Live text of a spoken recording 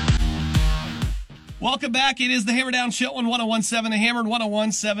Welcome back. It is the Hammer Down Show on 101.7 The Hammer and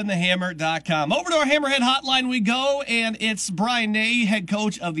 101.7thehammer.com. Over to our Hammerhead hotline we go, and it's Brian Nay, head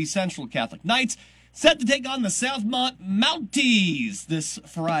coach of the Central Catholic Knights, set to take on the Southmont Mounties this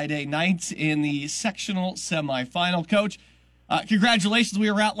Friday night in the sectional semifinal. Coach, congratulations. We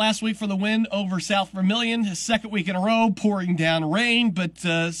were out last week for the win over South Vermilion. Second week in a row, pouring down rain, but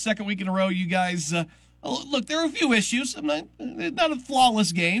second week in a row, you guys, look, there are a few issues. Not a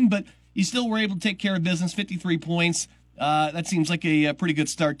flawless game, but you still were able to take care of business, 53 points. That seems like a pretty good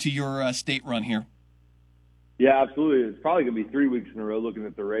start to your state run here. Yeah, absolutely. It's probably going to be 3 weeks in a row looking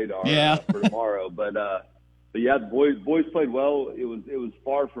at the radar for tomorrow. But yeah, the boys played well. It was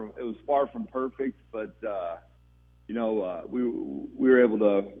far from perfect, but we were able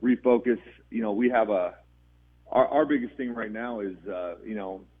to refocus. We have our biggest thing right now is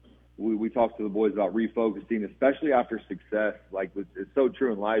we talked to the boys about refocusing, especially after success. Like it's so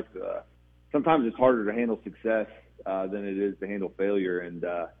true in life. Sometimes it's harder to handle success than it is to handle failure. And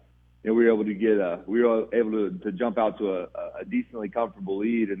we were able to jump out to a decently comfortable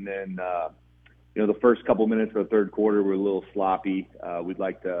lead, and then the first couple minutes of the third quarter were a little sloppy. We'd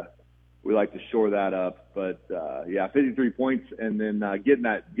like to shore that up, but 53 points, and then getting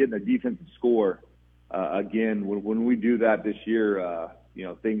a defensive score again. When we do that this year,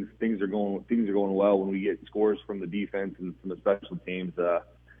 things are going well when we get scores from the defense and from the special teams.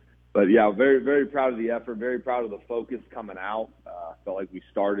 But yeah, very, very proud of the effort. Very proud of the focus coming out. Felt like we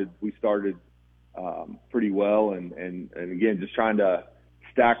started pretty well, and again, just trying to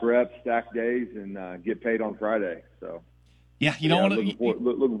stack reps, stack days, and get paid on Friday. So. Yeah, you don't want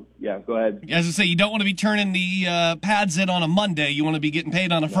to. Yeah, go ahead. As I say, you don't want to be turning the pads in on a Monday. You want to be getting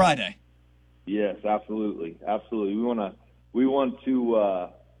paid on a Friday. Yes, absolutely. We want to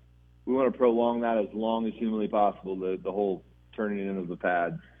prolong that as long as humanly possible. The whole turning in of the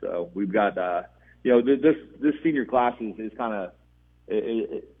pads. So we've got this senior class is kind of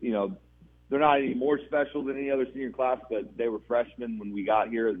they're not any more special than any other senior class, but they were freshmen when we got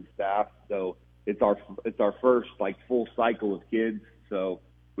here as a staff. So it's our first full cycle of kids. So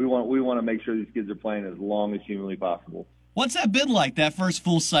we want to make sure these kids are playing as long as humanly possible. What's that been like, that first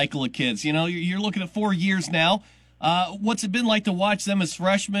full cycle of kids? You're looking at 4 years now. What's it been like to watch them as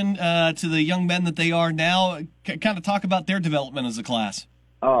freshmen to the young men that they are now? Kind of talk about their development as a class.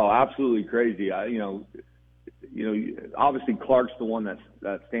 Oh, absolutely crazy. Obviously Clark's the one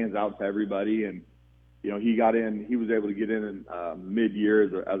that stands out to everybody, and he was able to get in mid-year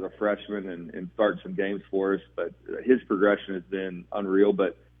as a freshman and start some games for us. But his progression has been unreal.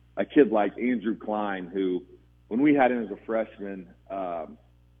 But a kid like Andrew Klein, who when we had him as a freshman,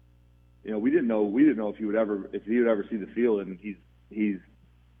 we didn't know if he would ever see the field, and he's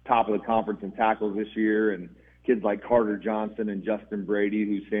top of the conference in tackles this year. And kids like Carter Johnson and Justin Brady,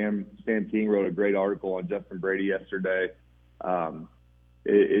 who Sam King wrote a great article on Justin Brady yesterday.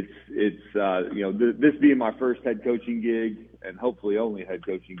 This being my first head coaching gig, and hopefully only head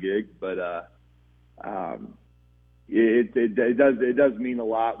coaching gig, but it does mean a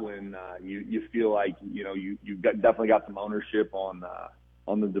lot when you feel like you've definitely got some ownership on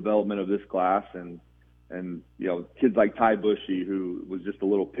the development of this class, and kids like Ty Bushy, who was just a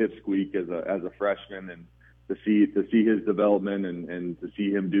little pipsqueak as a freshman, and to see his development and to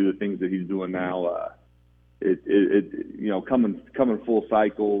see him do the things that he's doing now. Coming full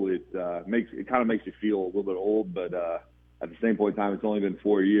cycle, it kind of makes you feel a little bit old, but at the same point in time, it's only been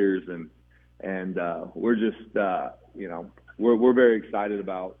 4 years, and we're just we're very excited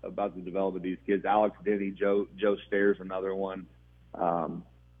about the development of these kids. Alex Denny, Joe Stairs, another one.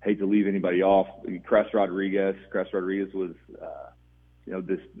 Hate to leave anybody off. Cress Rodriguez was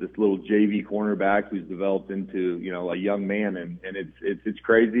this little JV cornerback who's developed into a young man, and it's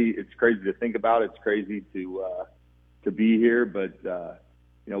crazy. It's crazy to think about. It's crazy to be here, but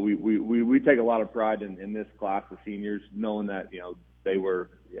we take a lot of pride in this class of seniors, knowing that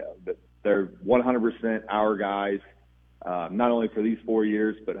that they're 100% our guys, not only for these 4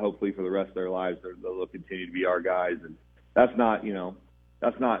 years, but hopefully for the rest of their lives. They'll continue to be our guys, and that's not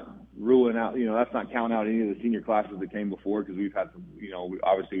ruling out, that's not counting out any of the senior classes that came before, because we've had some,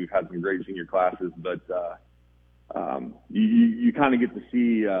 obviously we've had some great senior classes, but you kind of get to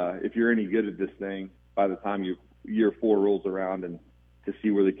see if you're any good at this thing by the time year 4 rolls around, and to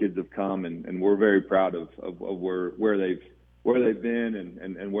see where the kids have come, and we're very proud of where they've been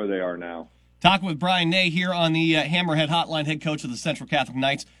and where they are now. Talking with Brian Nay here on the Hammerhead Hotline, head coach of the Central Catholic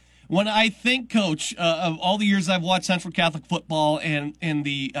Knights. When I think, Coach, of all the years I've watched Central Catholic football and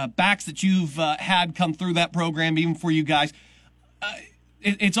the backs that you've had come through that program, even for you guys,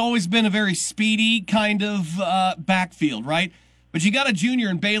 it's always been a very speedy kind of backfield, right? But you got a junior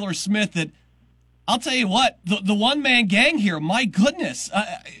in Baylor Smith that I'll tell you what, the one-man gang here, my goodness,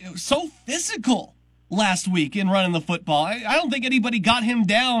 so physical last week in running the football. I don't think anybody got him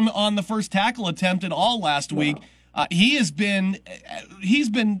down on the first tackle attempt at all last week. He's been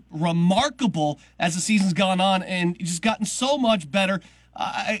remarkable as the season's gone on, and just gotten so much better.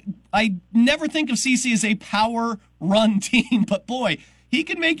 I never think of CC as a power run team, but boy, he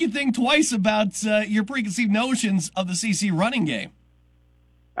can make you think twice about your preconceived notions of the CC running game.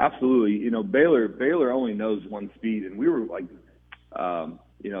 Absolutely. You know, Baylor only knows one speed, and we were like,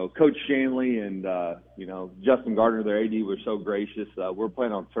 you know, Coach Shanley and, you know, Justin Gardner, their AD, were so gracious. We're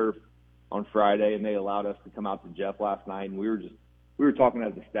playing on turf on Friday, and they allowed us to come out to Jeff last night, and we were talking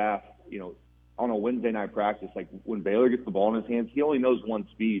as a staff, you know, on a Wednesday night practice, like when Baylor gets the ball in his hands, he only knows one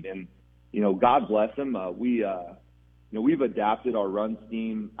speed, and, you know, God bless him. You know, we've adapted our run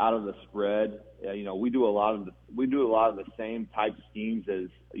scheme out of the spread. You know, we do a lot of the same type schemes as,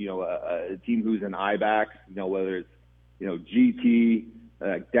 you know, a team who's in I-backs, you know, whether it's, you know, GT,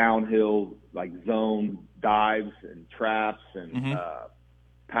 downhill, like zone dives and traps and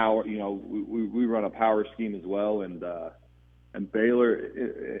power. You know, we run a power scheme as well, and Baylor,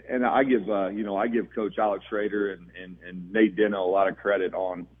 and I give Coach Alex Schrader and Nate Deno a lot of credit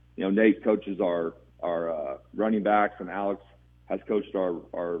on, you know, Nate coaches our running backs, and Alex has coached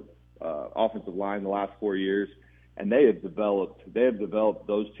our offensive line the last 4 years, and they have developed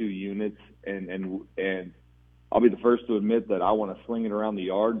those two units, and I'll be the first to admit that I want to sling it around the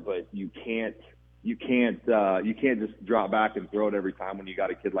yard, but you can't just drop back and throw it every time when you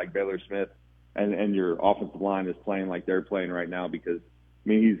got a kid like Baylor Smith and your offensive line is playing like they're playing right now, because I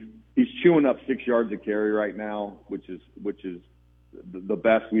mean he's chewing up 6 yards a carry right now, which is the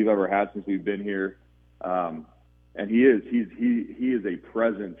best we've ever had since we've been here. And he is a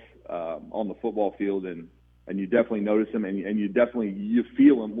presence on the football field, and you definitely notice him, and you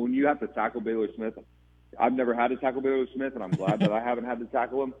feel him when you have to tackle Baylor Smith. I've never had to tackle Baylor Smith, and I'm glad that I haven't had to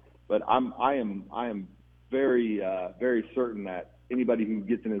tackle him. But I am very very certain that anybody who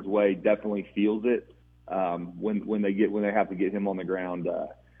gets in his way definitely feels it when they have to get him on the ground.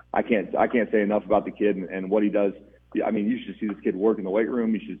 I can't say enough about the kid and what he does. I mean, you should see this kid work in the weight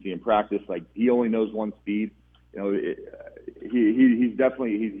room. You should see him practice. Like, he only knows one speed. You know, he's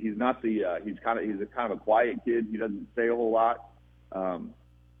definitely he's not the he's kind of a quiet kid. He doesn't say a whole lot.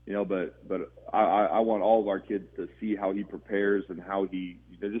 You know, but I want all of our kids to see how he prepares and how he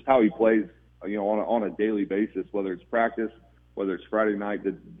plays. You know, on a daily basis, whether it's practice, whether it's Friday night.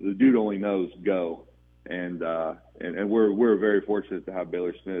 The dude only knows go. And we're very fortunate to have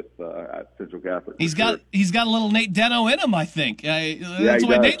Baylor Smith at Central Catholic. He's got a little Nate Deno in him, I think. That's the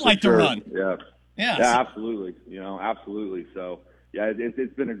way Nate liked to run. Yeah, absolutely. You know, absolutely. So yeah,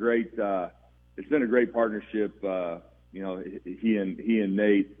 it's been a great partnership. You know, he and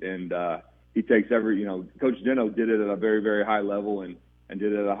Nate, and he takes you know, Coach Deno did it at a very, very high level, and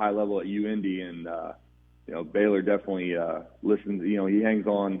did it at a high level at UIndy, and you know, Baylor definitely listens. You know, he hangs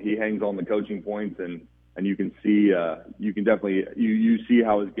on the coaching points, and you can see you see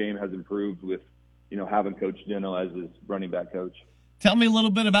how his game has improved with, you know, having Coach Deno as his running back coach. Tell me a little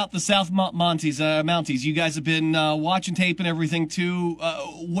bit about the South Mounties. You guys have been watching tape and everything too.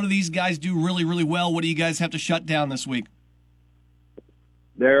 What do these guys do really, really well? What do you guys have to shut down this week?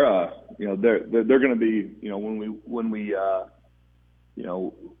 They're going to be, you know, when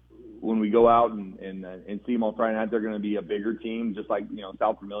we go out and see them on Friday night, they're going to be a bigger team, just like, you know,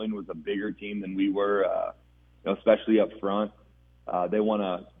 South Vermilion was a bigger team than we were, you know, especially up front. They want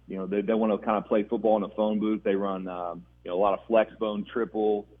to, you know, they want to kind of play football in a phone booth. They run, you know, a lot of flex bone,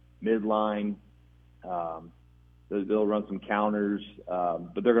 triple, midline. They'll run some counters,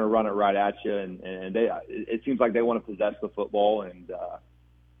 but they're going to run it right at you. And it seems like they want to possess the football,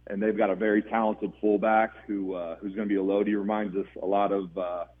 and they've got a very talented fullback who's going to be a load. He reminds us a lot of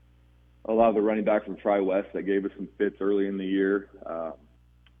the running back from Tri-West that gave us some fits early in the year.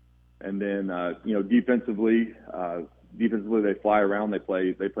 And then, you know, defensively they fly around. They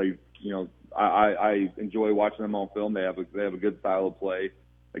play, you know, I enjoy watching them on film. They have a good style of play.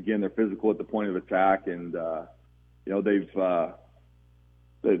 Again, they're physical at the point of attack, and you know, they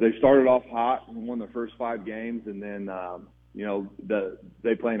started off hot and won their first 5 games, and then you know,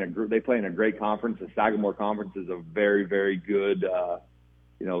 they play in a great conference. The Sagamore Conference is a very, very good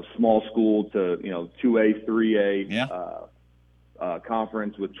you know, small school to, you know, 2A, 3A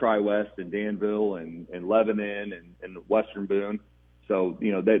conference with Tri-West and Danville and Lebanon and Western Boone. So,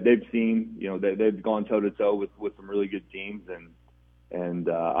 you know, they've seen, you know, they've gone toe to toe with some really good teams, and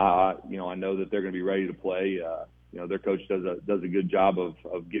you know, I know that they're going to be ready to play. You know, their coach does a good job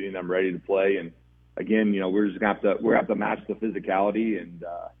of getting them ready to play. And again, you know, we're going to have to match the physicality, and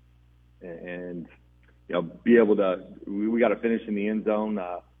and be able to. We got to finish in the end zone,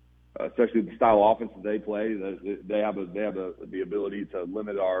 especially the style of offense that they play. They have the ability to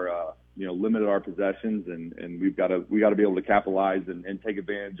limit our possessions, and we got to be able to capitalize and take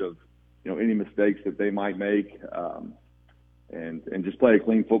advantage of any mistakes that they might make, and just play a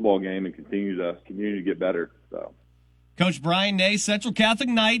clean football game and continue to get better. So. Coach Brian Nay, Central Catholic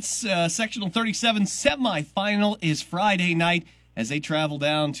Knights, Sectional 37 semifinal is Friday night as they travel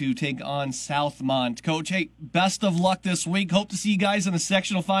down to take on Southmont. Coach, hey, best of luck this week. Hope to see you guys in the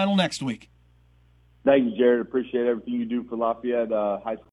sectional final next week. Thank you, Jared. Appreciate everything you do for Lafayette High School.